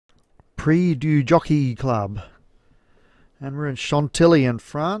Prix du Jockey Club. And we're in Chantilly in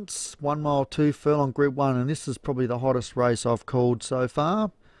France, 1 mile 2 furlong Group 1, and this is probably the hottest race I've called so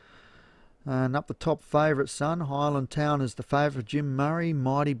far. And up the top, favourite Son, Highland Town is the favourite, Jim Murray,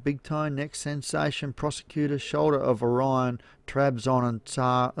 Mighty Big Tone, Next Sensation, Prosecutor, Shoulder of Orion, Trabzon and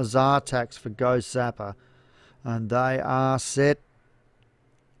Zartax for Go Zapper. And they are set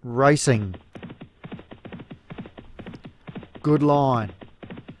racing. Good line.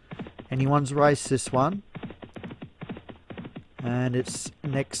 Anyone's race this one. And it's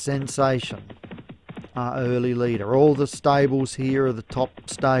Next Sensation, our early leader. All the stables here are the top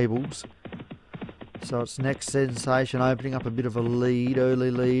stables. So it's Next Sensation opening up a bit of a lead,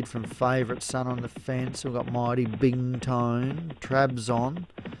 early lead from favourite Son on the fence. We've got Mighty Big Tone, Trabzon,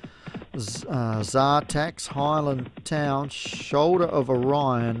 Zartax, Highland Town, Shoulder of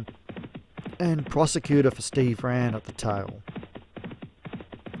Orion, and Prosecutor for Steve Rand at the tail.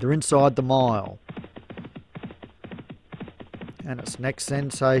 They're inside the mile. And it's Next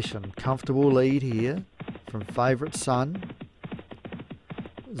Sensation. Comfortable lead here from favourite Son,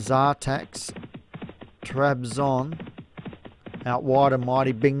 Zartax, Trabzon, out wide a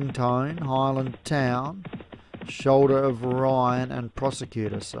Mighty Big Tone, Highland Town, Shoulder of Orion and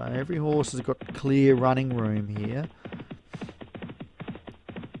Prosecutor. So every horse has got clear running room here.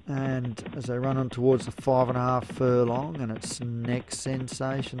 And as they run on towards the 5.5 furlong, and it's Next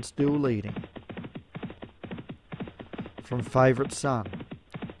Sensation still leading. From favourite Son,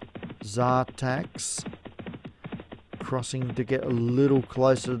 Zartax crossing to get a little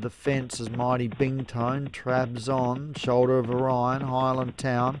closer to the fence as Mighty Big Tone, Trabzon, Shoulder of Orion, Highland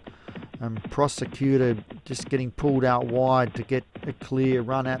Town, and Prosecutor just getting pulled out wide to get a clear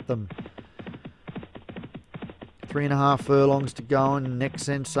run at them. 3.5 furlongs to go, and Next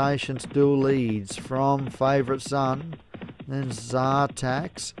Sensation still leads from favourite Son. Then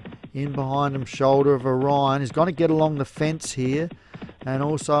Zartax. In behind him, Shoulder of Orion. He's going to get along the fence here. And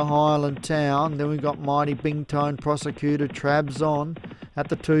also Highland Town. Then we've got Mighty Big Tone, Prosecutor, Trabzon at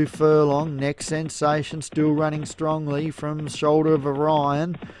the 2 furlong. Next Sensation still running strongly from Shoulder of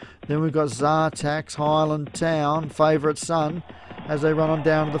Orion. Then we've got Zartax, Highland Town, favourite Son. As they run on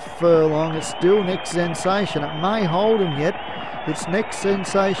down to the furlong, it's still Next Sensation. It may hold him yet. It's Next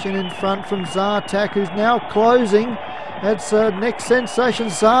Sensation in front from Zartax, who's now closing. It's Next Sensation.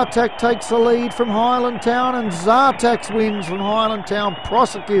 Zartax takes the lead from Highland Town, and Zartax wins from Highland Town.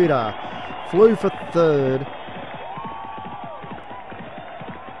 Prosecutor flew for third.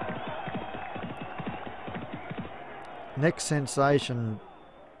 Next Sensation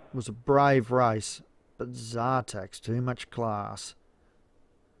was a brave race, but Zartax, too much class.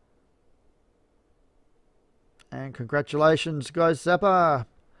 And congratulations, Go Zapper.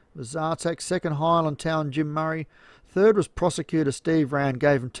 Zartax second, Highland Town, Jim Murray. Third was Prosecutor, Steve Rand,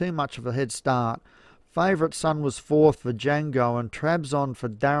 gave him too much of a head start. Favourite Son was fourth for Django, and Trabzon for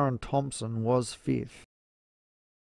Darren Thompson was fifth.